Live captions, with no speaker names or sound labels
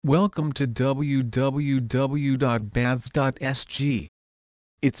Welcome to www.baths.sg.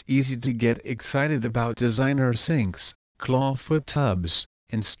 It's easy to get excited about designer sinks, clawfoot tubs,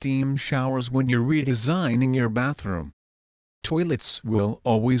 and steam showers when you're redesigning your bathroom. Toilets will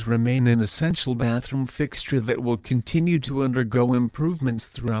always remain an essential bathroom fixture that will continue to undergo improvements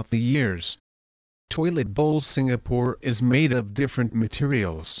throughout the years. Toilet bowls Singapore is made of different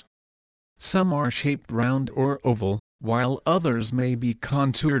materials. Some are shaped round or oval, while others may be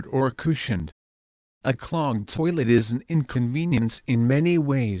contoured or cushioned. A clogged toilet is an inconvenience in many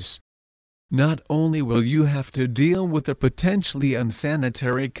ways. Not only will you have to deal with a potentially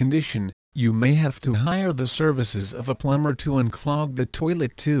unsanitary condition, you may have to hire the services of a plumber to unclog the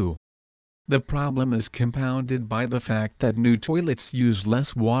toilet too. The problem is compounded by the fact that new toilets use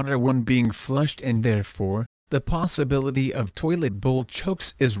less water when being flushed, and therefore, the possibility of toilet bowl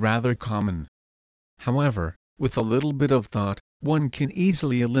chokes is rather common. However, with a little bit of thought, one can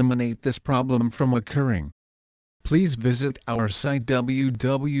easily eliminate this problem from occurring. Please visit our site www.baths.sg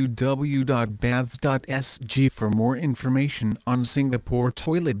for more information on Singapore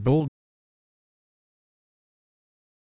toilet bowl